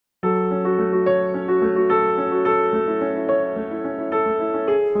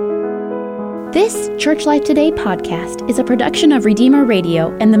This Church Life Today podcast is a production of Redeemer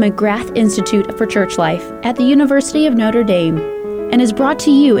Radio and the McGrath Institute for Church Life at the University of Notre Dame, and is brought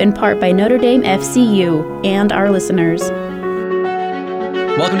to you in part by Notre Dame FCU and our listeners.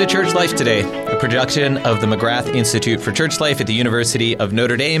 Welcome to Church Life Today, a production of the McGrath Institute for Church Life at the University of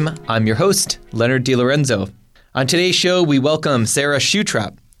Notre Dame. I'm your host, Leonard DiLorenzo. On today's show, we welcome Sarah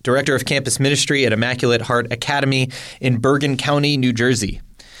Shutrop, Director of Campus Ministry at Immaculate Heart Academy in Bergen County, New Jersey.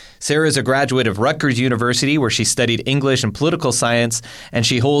 Sarah is a graduate of Rutgers University, where she studied English and political science, and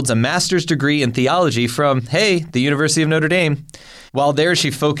she holds a master's degree in theology from, the University of Notre Dame. While there,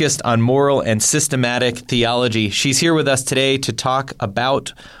 she focused on moral and systematic theology. She's here with us today to talk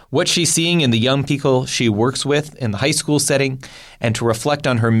about what she's seeing in the young people she works with in the high school setting, and to reflect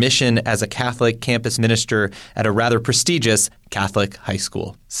on her mission as a Catholic campus minister at a rather prestigious Catholic high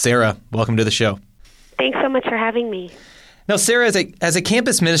school. Sarah, welcome to the show. Thanks so much for having me. Now, Sarah, as a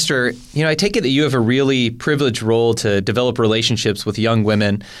campus minister, I take it that you have a really privileged role to develop relationships with young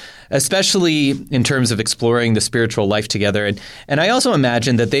women, especially in terms of exploring the spiritual life together. And I also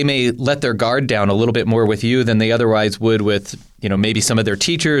imagine that they may let their guard down a little bit more with you than they otherwise would with, maybe some of their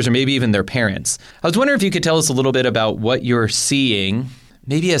teachers or maybe even their parents. I was wondering if you could tell us a little bit about what you're seeing,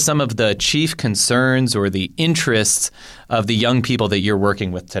 maybe as some of the chief concerns or the interests of the young people that you're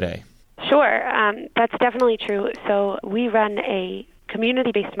working with today. Sure. That's definitely true. So we run a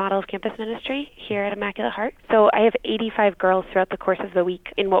community-based model of campus ministry here at Immaculate Heart. So I have 85 girls throughout the course of the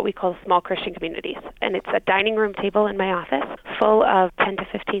week in what we call small Christian communities. And it's a dining room table in my office full of 10 to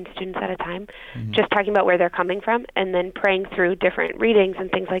 15 students at a time, just talking about where they're coming from and then praying through different readings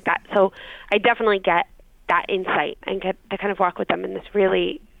and things like that. So I definitely get that insight and get to kind of walk with them in this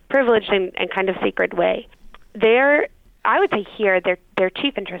really privileged and kind of sacred way. I would say here, their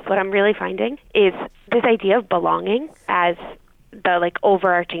chief interest, what I'm really finding, is this idea of belonging as the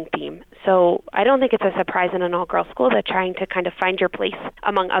overarching theme. So I don't think it's a surprise in an all-girls school that trying to kind of find your place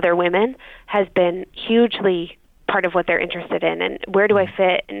among other women has been hugely part of what they're interested in, and where do I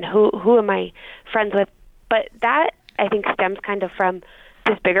fit, and who am I friends with? But that, I think, stems kind of from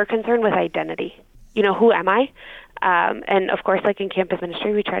this bigger concern with identity. Who am I? And of course, in campus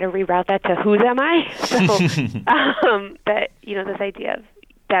ministry, we try to reroute that to whose am I? So that, this idea of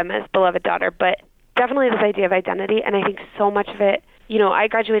them as beloved daughter, but definitely this idea of identity. And I think so much of it, I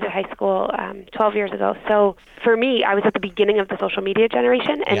graduated high school 12 years ago. So for me, I was at the beginning of the social media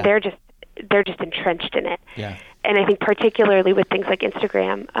generation, and they're just entrenched in it. Yeah. And I think particularly with things like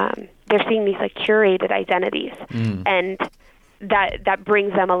Instagram, they're seeing these curated identities. And that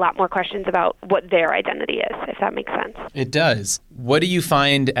brings them a lot more questions about what their identity is, if that makes sense. It does. What do you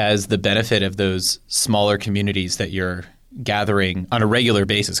find as the benefit of those smaller communities that you're gathering on a regular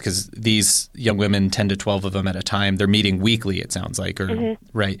basis? Because these young women, 10 to 12 of them at a time, they're meeting weekly, it sounds like,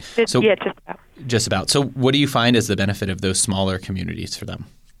 right? Just about. Just about. So what do you find as the benefit of those smaller communities for them?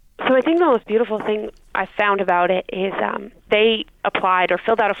 So I think the most beautiful thing I found about it is they applied or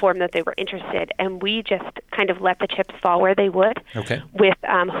filled out a form that they were interested, and we just kind of let the chips fall where they would with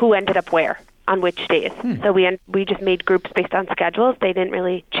who ended up where on which days. So we just made groups based on schedules. They didn't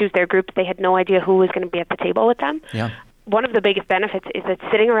really choose their groups. They had no idea who was going to be at the table with them. Yeah. One of the biggest benefits is that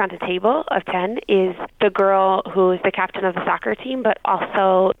sitting around a table of 10 is the girl who is the captain of the soccer team, but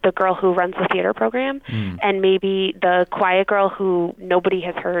also the girl who runs the theater program, and maybe the quiet girl who nobody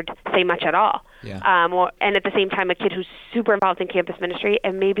has heard say much at all. Yeah. And at the same time, a kid who's super involved in campus ministry,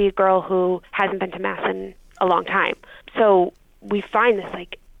 and maybe a girl who hasn't been to Mass in a long time. So we find this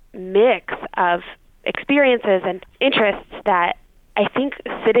mix of experiences and interests that I think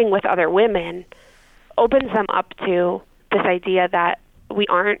sitting with other women opens them up to this idea that we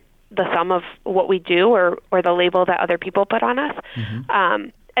aren't the sum of what we do or the label that other people put on us.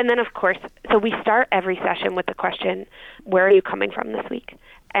 And then, of course, so we start every session with the question, where are you coming from this week?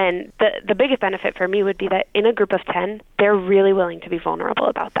 And the biggest benefit for me would be that in a group of 10, they're really willing to be vulnerable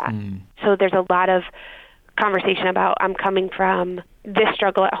about that. So there's a lot of conversation about, I'm coming from this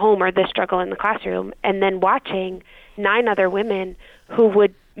struggle at home or this struggle in the classroom, and then watching 9 other women who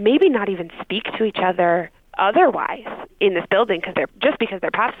would maybe not even speak to each other otherwise in this building because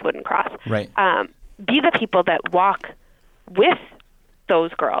their paths wouldn't cross. Right. Be the people that walk with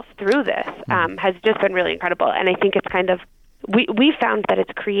those girls through this has just been really incredible. And I think it's kind of, we found that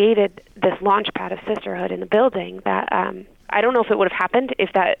it's created this launch pad of sisterhood in the building that I don't know if it would have happened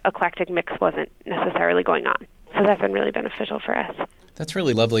if that eclectic mix wasn't necessarily going on. So that's been really beneficial for us. That's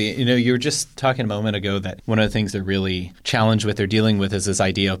really lovely. You were just talking a moment ago that one of the things they're really challenged with or dealing with is this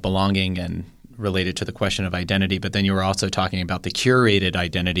idea of belonging and related to the question of identity. But then you were also talking about the curated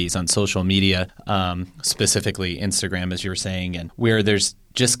identities on social media, specifically Instagram, as you were saying, and where there's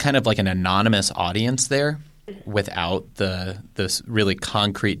just kind of like an anonymous audience there without the really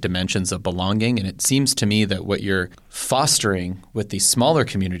concrete dimensions of belonging. And it seems to me that what you're fostering with these smaller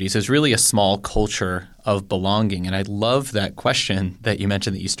communities is really a small culture of belonging. And I love that question that you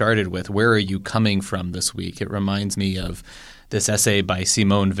mentioned that you started with, where are you coming from this week? It reminds me of this essay by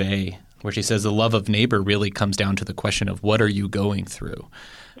Simone Weil, where she says the love of neighbor really comes down to the question of what are you going through?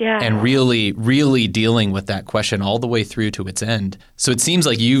 Yeah. And really, really dealing with that question all the way through to its end. So it seems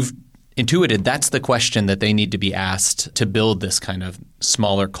like you've intuited that's the question that they need to be asked to build this kind of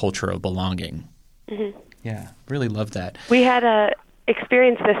smaller culture of belonging. Mm-hmm. Yeah, really love that. We had a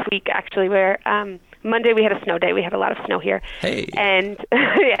experience this week, actually, where Monday we had a snow day. We had a lot of snow here. Hey. And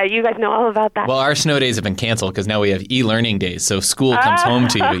yeah, you guys know all about that. Well, our snow days have been canceled because now we have e-learning days, so school comes home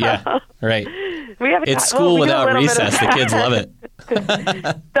to you. Yeah, right. It's school without recess. The kids love it.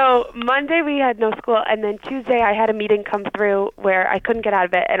 So Monday we had no school, and then Tuesday I had a meeting come through where I couldn't get out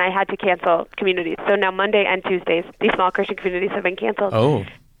of it, and I had to cancel communities. So now Monday and Tuesdays, these small Christian communities have been canceled. Oh.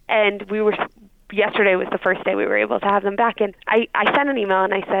 And yesterday was the first day we were able to have them back. And I sent an email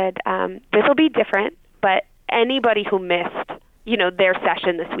and I said, this will be different, but anybody who missed, their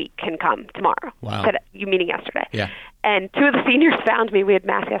session this week can come tomorrow. Wow. You meeting yesterday. Yeah. And two of the seniors found me. We had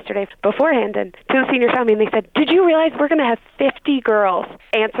mass yesterday beforehand, and two of the seniors found me, and they said, did you realize we're going to have 50 girls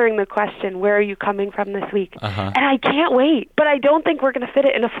answering the question, where are you coming from this week? Uh-huh. And I can't wait, but I don't think we're going to fit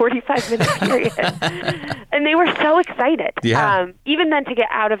it in a 45-minute period. And they were so excited. Yeah. Even then to get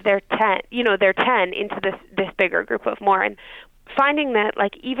out of their 10, their 10 into this bigger group of more. And finding that,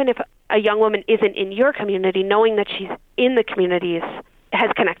 like, even if a young woman isn't in your community, knowing that she's in the communities has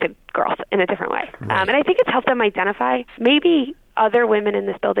connected girls in a different way. Right. And I think it's helped them identify maybe other women in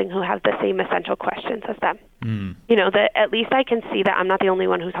this building who have the same essential questions as them. That at least I can see that I'm not the only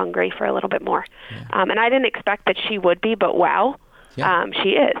one who's hungry for a little bit more. Yeah. And I didn't expect that she would be, but wow, she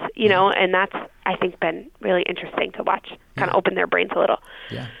is, and that's, I think, been really interesting to watch, kind of open their brains a little.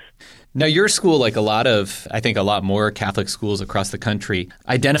 Yeah. Now, your school, like a lot more Catholic schools across the country,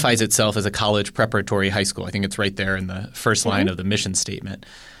 identifies itself as a college preparatory high school. I think it's right there in the first line of the mission statement.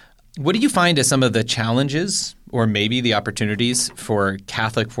 What do you find as some of the challenges or maybe the opportunities for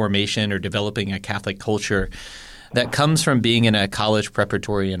Catholic formation or developing a Catholic culture that comes from being in a college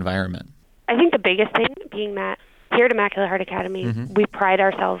preparatory environment? I think the biggest thing being that here at Immaculate Heart Academy, we pride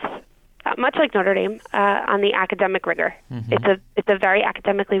ourselves, much like Notre Dame, on the academic rigor. Mm-hmm. It's a very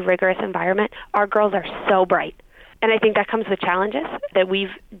academically rigorous environment. Our girls are so bright. And I think that comes with challenges that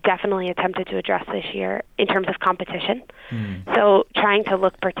we've definitely attempted to address this year in terms of competition. So trying to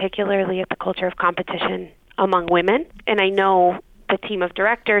look particularly at the culture of competition among women. And I know the team of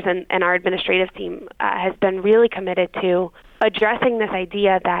directors and our administrative team has been really committed to addressing this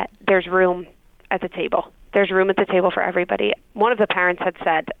idea that there's room at the table. There's room at the table for everybody. One of the parents had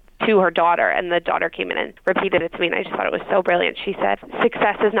said to her daughter, and the daughter came in and repeated it to me, and I just thought it was so brilliant. She said,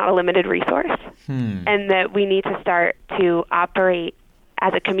 success is not a limited resource, and that we need to start to operate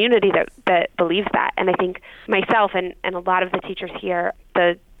as a community that believes that. And I think myself and a lot of the teachers here,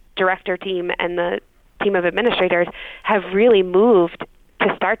 the director team and the team of administrators, have really moved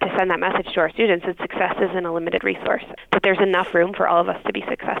to start to send that message to our students that success isn't a limited resource, that there's enough room for all of us to be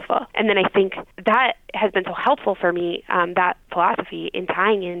successful. And then I think that has been so helpful for me, that philosophy, in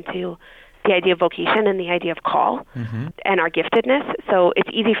tying into the idea of vocation and the idea of call and our giftedness. So it's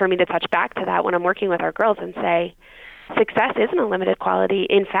easy for me to touch back to that when I'm working with our girls and say, success isn't a limited quality.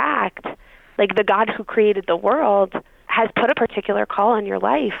 In fact, like, the God who created the world has put a particular call on your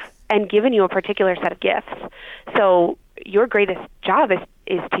life and given you a particular set of gifts. So your greatest job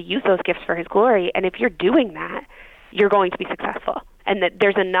is to use those gifts for his glory. And if you're doing that, you're going to be successful. And that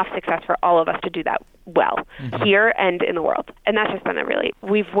there's enough success for all of us to do that well here and in the world. And that's just been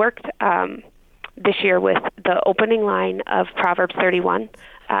we've worked this year with the opening line of Proverbs 31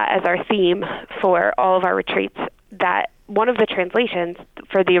 as our theme for all of our retreats. That one of the translations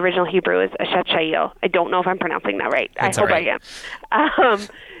for the original Hebrew is Ashet Shayil. I don't know if I'm pronouncing that right. That's I hope right. I am.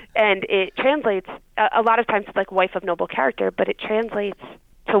 And it translates, a lot of times it's like wife of noble character, but it translates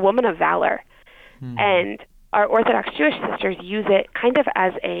to woman of valor. And our Orthodox Jewish sisters use it kind of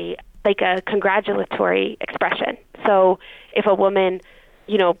as a congratulatory expression. So if a woman,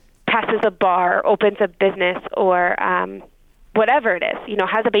 passes a bar, opens a business, or whatever it is,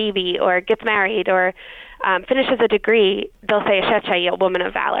 has a baby or gets married or finishes a degree, they'll say Ashet Shayil, woman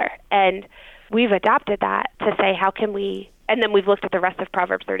of valor. And we've adopted that to say, how can we, and then we've looked at the rest of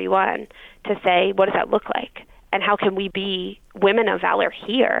Proverbs 31 to say, what does that look like? And how can we be women of valor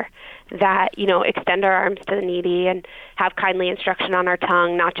here that, extend our arms to the needy and have kindly instruction on our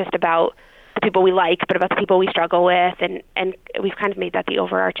tongue, not just about the the people we like, but about the people we struggle with. And we've kind of made that the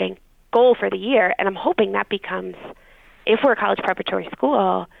overarching goal for the year. And I'm hoping that becomes, if we're a college preparatory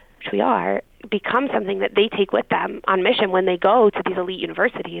school, which we are, becomes something that they take with them on mission when they go to these elite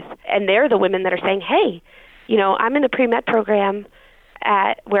universities. And they're the women that are saying, hey, I'm in the pre-med program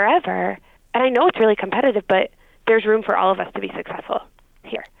at wherever, and I know it's really competitive, but there's room for all of us to be successful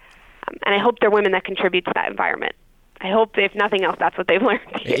here. And I hope they're women that contribute to that environment. I hope, if nothing else, that's what they've learned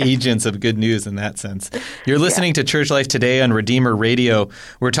here. Agents of good news in that sense. You're listening to Church Life Today on Redeemer Radio.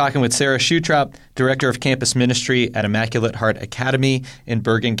 We're talking with Sarah Shutrop, Director of Campus Ministry at Immaculate Heart Academy in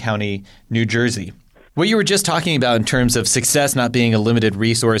Bergen County, New Jersey. What you were just talking about in terms of success not being a limited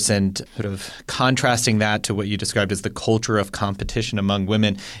resource and sort of contrasting that to what you described as the culture of competition among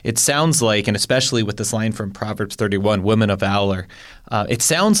women, it sounds like, and especially with this line from Proverbs 31, women of valor, it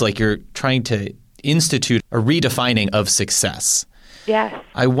sounds like you're trying to institute a redefining of success. Yes.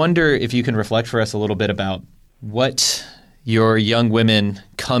 I wonder if you can reflect for us a little bit about what your young women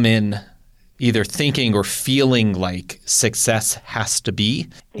come in either thinking or feeling like success has to be,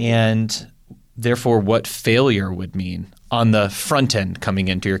 and therefore what failure would mean on the front end coming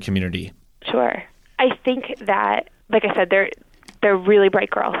into your community. Sure. I think that, like I said, they're really bright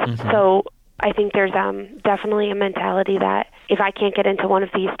girls. Mm-hmm. So I think there's definitely a mentality that if I can't get into one of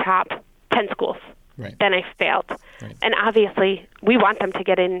these top 10 schools, right, then I failed. Right. And obviously, we want them to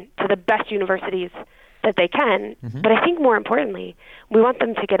get into the best universities that they can, mm-hmm, but I think more importantly, we want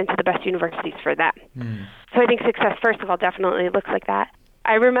them to get into the best universities for them. Mm. So I think success, first of all, definitely looks like that.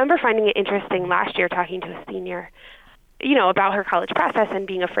 I remember finding it interesting last year talking to a senior, about her college process and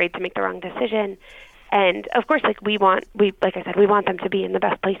being afraid to make the wrong decision. And of course, like I said, we want them to be in the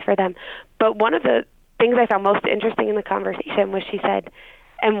best place for them. But one of the things I found most interesting in the conversation was she said,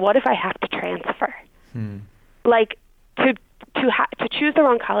 and what if I have to transfer? Like to choose the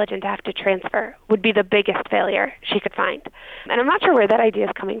wrong college and to have to transfer would be the biggest failure she could find. And I'm not sure where that idea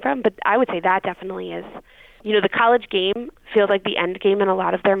is coming from, but I would say that definitely is. The college game feels like the end game in a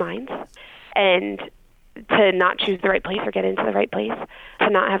lot of their minds. And to not choose the right place or get into the right place, to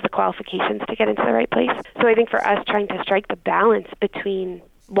not have the qualifications to get into the right place. So I think for us, trying to strike the balance between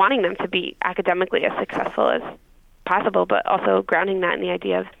wanting them to be academically as successful as possible, but also grounding that in the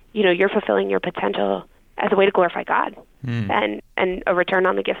idea of, you're fulfilling your potential as a way to glorify God and a return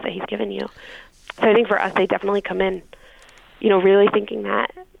on the gifts that He's given you. So I think for us, they definitely come in, really thinking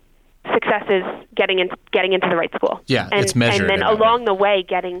that success is getting into the right school. Yeah, it's measured. And then along the way,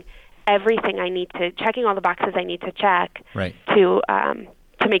 getting everything I need to, checking all the boxes I need to check, right, to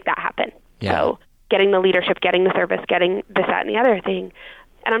make that happen. Yeah. So getting the leadership, getting the service, getting this, that, and the other thing.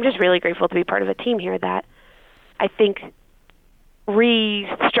 And I'm just really grateful to be part of a team here that I think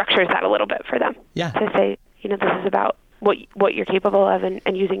restructures that a little bit for them. Yeah. To say, this is about what you're capable of and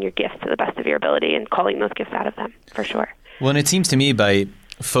using your gifts to the best of your ability and calling those gifts out of them, for sure. Well, and it seems to me by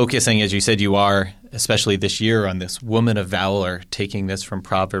focusing, as you said you are, especially this year, on this woman of valor, taking this from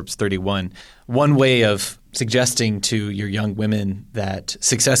Proverbs 31, one way of suggesting to your young women that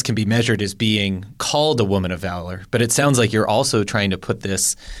success can be measured as being called a woman of valor. But it sounds like you're also trying to put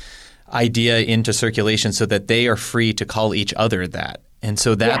this idea into circulation so that they are free to call each other that. And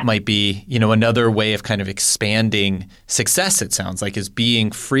so that might be, another way of kind of expanding success, it sounds like, is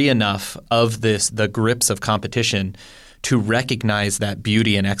being free enough of the grips of competition to recognize that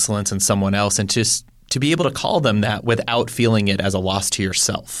beauty and excellence in someone else and just to be able to call them that without feeling it as a loss to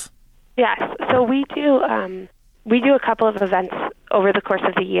yourself. Yes. So we do a couple of events over the course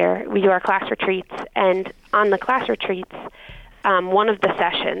of the year. We do our class retreats, and on the class retreats, one of the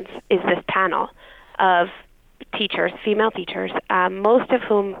sessions is this panel of teachers, female teachers, most of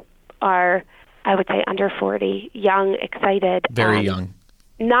whom are, I would say, under 40, young, excited. Very young.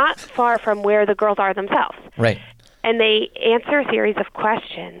 Not far from where the girls are themselves. Right. And they answer a series of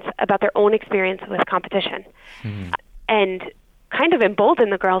questions about their own experience with competition and kind of embolden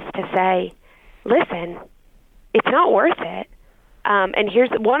the girls to say, listen, it's not worth it. And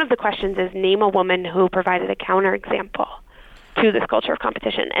here's one of the questions is, name a woman who provided a counterexample to this culture of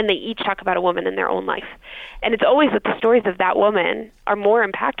competition. And they each talk about a woman in their own life. And it's always that the stories of that woman are more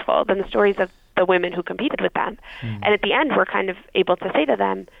impactful than the stories of the women who competed with them. And at the end, we're kind of able to say to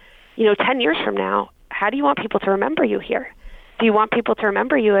them, 10 years from now, how do you want people to remember you here? Do you want people to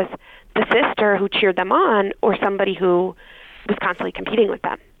remember you as the sister who cheered them on or somebody who was constantly competing with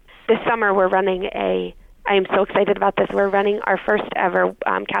them? This summer, we're running I am so excited about this. We're running our first ever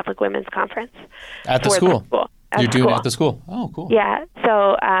Catholic Women's Conference. At the school? You're doing it at the school? Oh, cool. Yeah.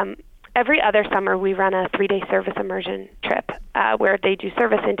 So every other summer, we run a 3-day service immersion trip where they do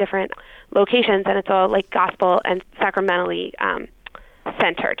service in different locations, and it's all like gospel and sacramentally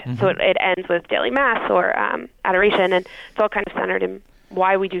centered. So it ends with daily mass or adoration, and it's all kind of centered in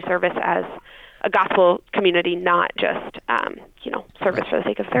why we do service as a gospel community, not just service for the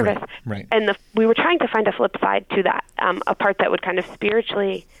sake of service. Right. And we were trying to find a flip side to that, a part that would kind of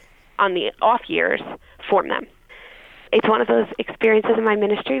spiritually, on the off years, form them. It's one of those experiences in my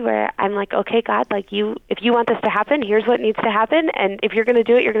ministry where I'm like, okay, God, if you want this to happen, here's what needs to happen, and if you're going to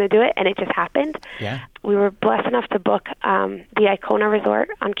do it, you're going to do it, and it just happened. Yeah. We were blessed enough to book the Icona Resort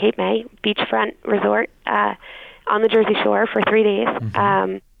on Cape May, beachfront resort on the Jersey Shore for 3 days.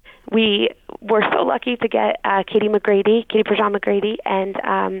 Mm-hmm. We were so lucky to get Katie Prejean McGrady,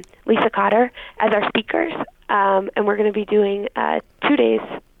 and Lisa Cotter as our speakers, and we're going to be doing 3 days,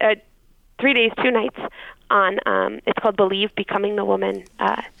 2 nights on, it's called Believe, Becoming the Woman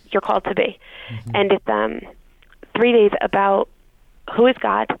You're Called to Be. Mm-hmm. And it's 3 days about who is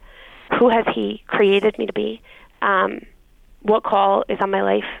God, who has He created me to be, what call is on my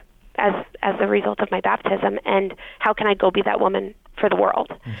life as a result of my baptism, and how can I go be that woman for the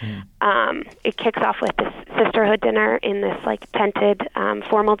world. Mm-hmm. It kicks off with this sisterhood dinner in this tented,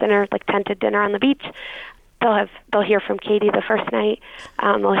 formal dinner, tented dinner on the beach. They'll hear from Katie the first night.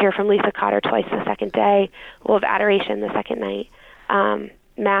 They'll hear from Lisa Cotter twice the second day. We'll have adoration the second night.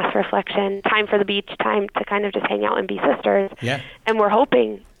 Mass reflection, time for the beach, time to kind of just hang out and be sisters. Yeah. And we're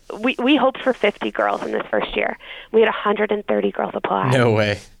hoping, we hoped for 50 girls in this first year. We had 130 girls apply. No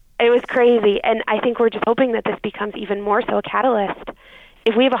way. It was crazy. And I think we're just hoping that this becomes even more so a catalyst.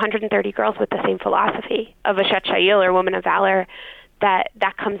 If we have 130 girls with the same philosophy of a Shet Shayil or Woman of Valor,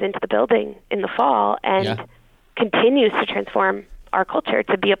 that comes into the building in the fall and continues to transform our culture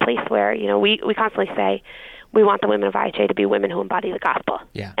to be a place where, we constantly say we want the women of IHA to be women who embody the gospel.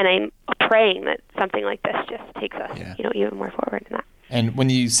 Yeah. And I'm praying that something like this just takes us, even more forward in that. And when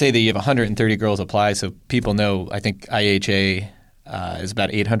you say that you have 130 girls apply, so people know, I think IHA is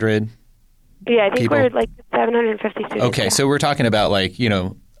about 800 Yeah, I think people. we're 750 students. Okay, so we're talking about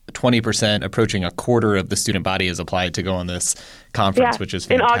 20%, approaching a quarter of the student body is applied to go on this conference, which is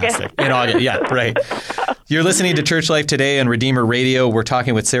fantastic. In August, yeah, right. You're listening to Church Life Today on Redeemer Radio. We're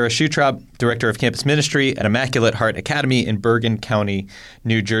talking with Sarah Shutrop, Director of Campus Ministry at Immaculate Heart Academy in Bergen County,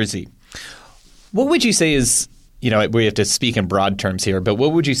 New Jersey. What would you say is, we have to speak in broad terms here, but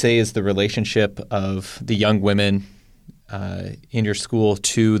what would you say is the relationship of the young women in your school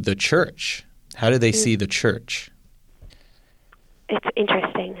to the church? How do they see the church? It's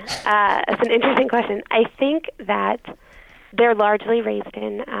interesting. It's an interesting question. I think that they're largely raised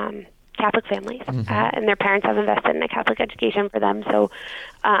in Catholic families, and their parents have invested in a Catholic education for them. So,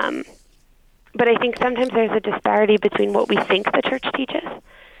 but I think sometimes there's a disparity between what we think the church teaches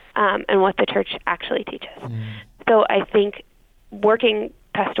and what the church actually teaches. So I think working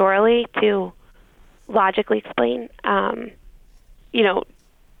pastorally to logically explain,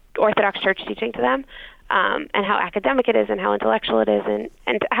 Orthodox church teaching to them, and how academic it is and how intellectual it is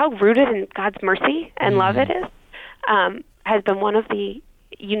and how rooted in God's mercy and love it is, has been one of the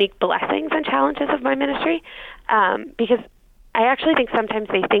unique blessings and challenges of my ministry, because I actually think sometimes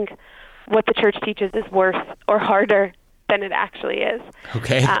they think what the church teaches is worse or harder than it actually is.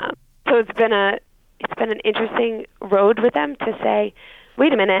 Okay. So it's been an interesting road with them to say,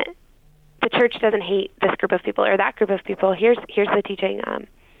 wait a minute, the church doesn't hate this group of people or that group of people. Here's the teaching,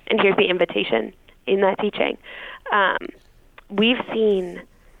 and here's the invitation in that teaching. We've seen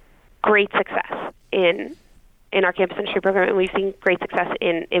great success in our campus ministry program, and we've seen great success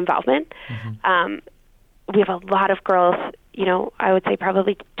in involvement. We have a lot of girls, I would say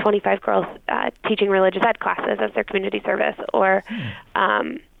probably 25 girls teaching religious ed classes as their community service, or,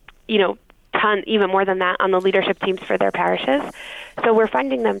 even more than that on the leadership teams for their parishes. So we're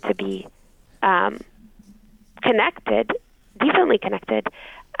finding them to be connected, decently connected,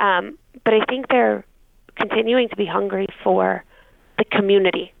 but I think they're continuing to be hungry for the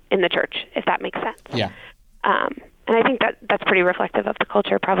community in the church, if that makes sense. Yeah. And I think that's pretty reflective of the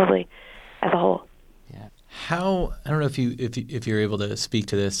culture, probably as a whole. Yeah. How, I don't know if you're able to speak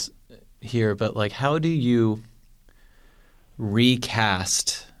to this here, but how do you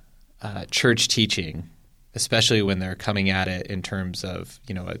recast church teaching, especially when they're coming at it in terms of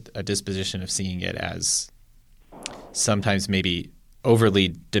a disposition of seeing it as sometimes maybe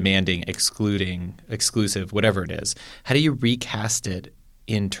overly demanding, excluding, exclusive, whatever it is? How do you recast it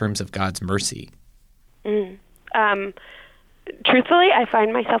in terms of God's mercy? Truthfully, I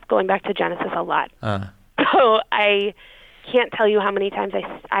find myself going back to Genesis a lot. So I can't tell you how many times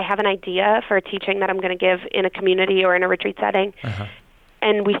I have an idea for a teaching that I'm going to give in a community or in a retreat setting,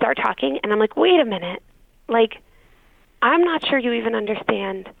 and we start talking, and I'm like, wait a minute, I'm not sure you even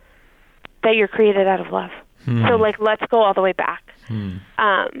understand that you're created out of love. So let's go all the way back.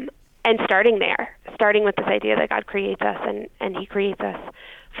 And starting with this idea that God creates us and he creates us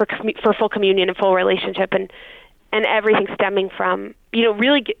for full communion and full relationship and everything stemming from,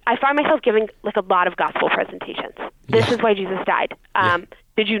 really, I find myself giving like a lot of gospel presentations. This is why Jesus died.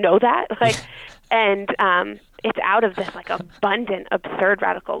 Did you know that? It's out of this like abundant, absurd,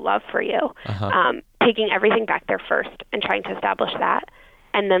 radical love for you, taking everything back there first and trying to establish that,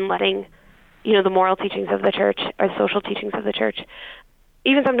 and then letting, the moral teachings of the church or the social teachings of the church,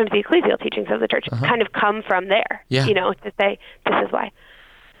 even sometimes the ecclesial teachings of the church, kind of come from there, to say, this is why.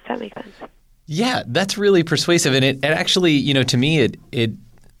 Does that make sense? Yeah, that's really persuasive. And it actually, to me, it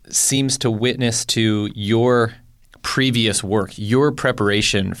seems to witness to your previous work, your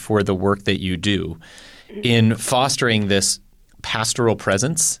preparation for the work that you do in fostering this pastoral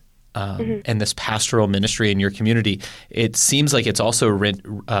presence and this pastoral ministry in your community. It seems like it's also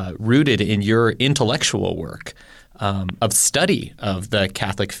rooted in your intellectual work of study of the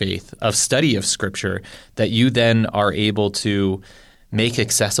Catholic faith, of study of Scripture, that you then are able to make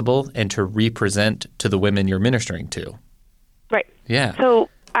accessible and to represent to the women you're ministering to. Right. Yeah. So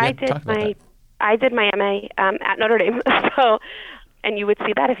I did my MA at Notre Dame. And you would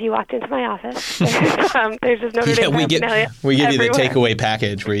see that if you walked into my office. There's just Notre Dame paraphernalia we give everywhere. You the takeaway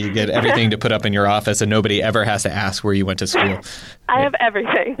package where you get everything to put up in your office and nobody ever has to ask where you went to school. I have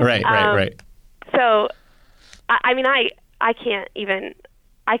everything. Right. So, I can't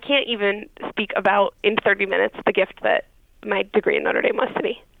even speak about in 30 minutes the gift that my degree in Notre Dame was to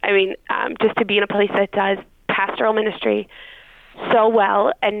me. Just to be in a place that does pastoral ministry so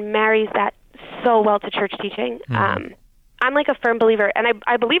well and marries that so well to church teaching. I'm like a firm believer, and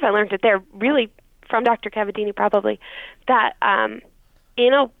I believe I learned it there, really from Dr. Cavadini probably, that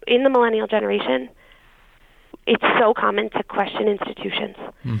in the millennial generation, it's so common to question institutions,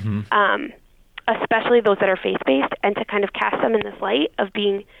 especially those that are faith-based, and to kind of cast them in this light of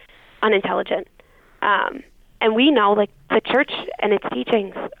being unintelligent. And we know, like, the church and its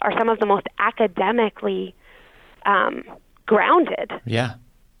teachings are some of the most academically grounded. Yeah.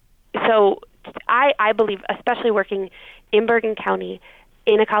 So I believe, especially working in Bergen County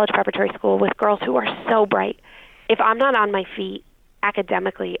in a college preparatory school with girls who are so bright, if I'm not on my feet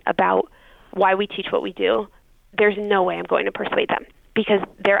academically about why we teach what we do, there's no way I'm going to persuade them, because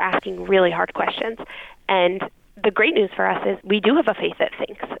they're asking really hard questions. And the great news for us is we do have a faith that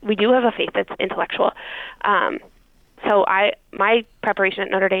thinks. We do have a faith that's intellectual. So my preparation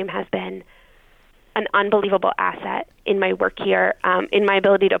at Notre Dame has been an unbelievable asset in my work here, in my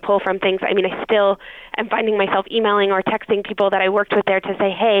ability to pull from things. I still am finding myself emailing or texting people that I worked with there to say,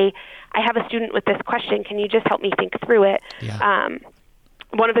 hey, I have a student with this question. Can you just help me think through it? Yeah.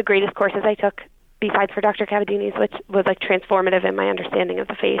 One of the greatest courses I took, besides for Dr. Cavadini's, which was like transformative in my understanding of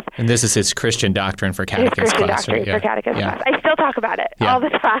the faith. And this is his Christian Doctrine for Catechism class. Christian Doctrine for Catechism class. I still talk about it all the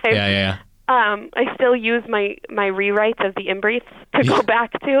time. Yeah. I still use my rewrites of the in-briefs to go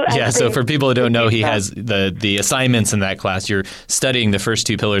back to. Yeah, so for people who don't know, he has the assignments in that class. You're studying the first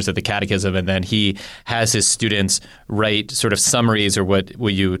two pillars of the Catechism, and then he has his students write sort of summaries, or what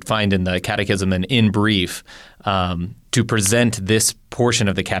you would find in the Catechism, an in-brief, to present this portion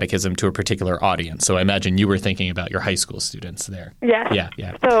of the Catechism to a particular audience. So I imagine you were thinking about your high school students there. Yes.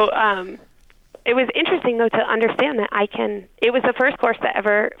 Yeah. So it was interesting, though, to understand that it was the first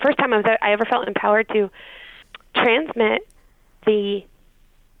time I ever felt empowered to transmit the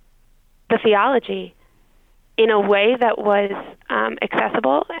theology in a way that was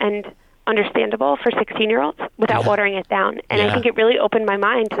accessible and understandable for 16-year-olds without watering it down. And I think it really opened my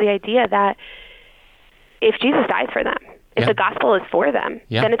mind to the idea that if Jesus died for them, if the gospel is for them,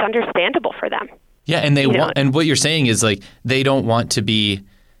 then it's understandable for them. Yeah, and and what you're saying is, like, they don't want to be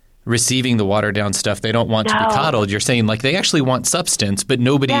receiving the watered down stuff. They don't want to be coddled. You're saying, like, they actually want substance, but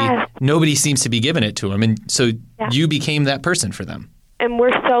nobody seems to be giving it to them. And so you became that person for them. And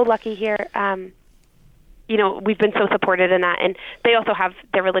we're so lucky here. We've been so supported in that. And they also have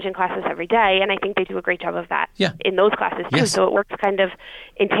their religion classes every day, and I think they do a great job of that in those classes too. Yes. So it works kind of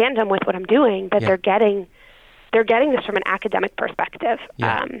in tandem with what I'm doing, that they're getting this from an academic perspective.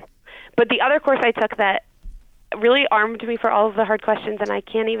 Yeah. But the other course I took that really armed me for all of the hard questions, and I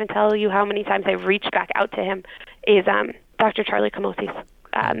can't even tell you how many times I've reached back out to him, is Dr. Charlie Camosi's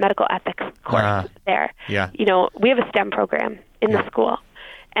medical ethics course there. Yeah. We have a STEM program in the school,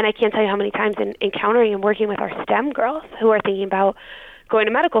 and I can't tell you how many times in encountering and working with our STEM girls who are thinking about going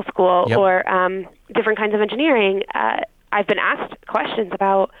to medical school or different kinds of engineering, I've been asked questions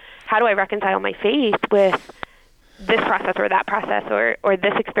about how do I reconcile my faith with this process or that process or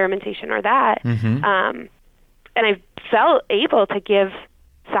this experimentation or that. And I felt able to give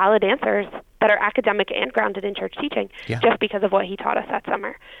solid answers that are academic and grounded in church teaching, just because of what he taught us that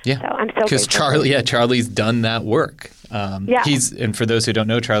summer. Yeah, so I'm so because Charlie's done that work. And for those who don't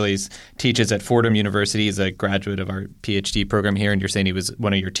know, Charlie's teaches at Fordham University. He's a graduate of our PhD program here, and you're saying he was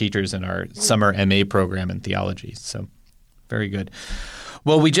one of your teachers in our summer MA program in theology. So very good.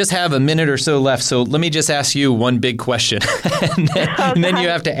 Well, we just have a minute or so left, so let me just ask you one big question, and then you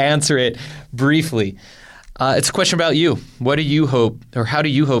have to answer it briefly. It's a question about you. What do you hope, or how do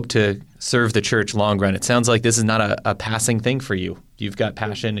you hope to serve the church long run? It sounds like this is not a passing thing for you. You've got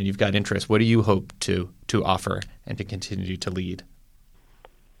passion and you've got interest. What do you hope to offer and to continue to lead?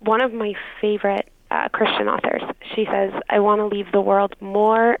 One of my favorite Christian authors, she says, I want to leave the world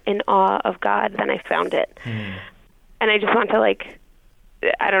more in awe of God than I found it. And I just want to,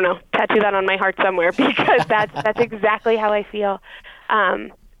 tattoo that on my heart somewhere, because that's exactly how I feel.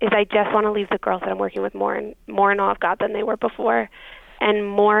 Is I just want to leave the girls that I'm working with more in awe of God than they were before, and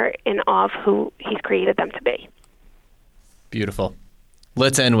more in awe of who He's created them to be. Beautiful.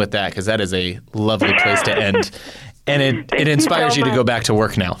 Let's end with that, because that is a lovely place to end. And it inspires you to go back to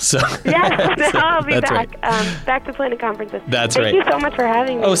work now. So yes, I'll be back. Right. Back to planning conferences. That's Thank right. you so much for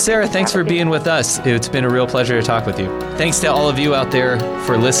having me. Oh, Sarah, thanks for being with us. It's been a real pleasure to talk with you. Thanks to all of you out there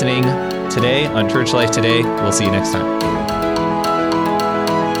for listening today on Church Life Today. We'll see you next time.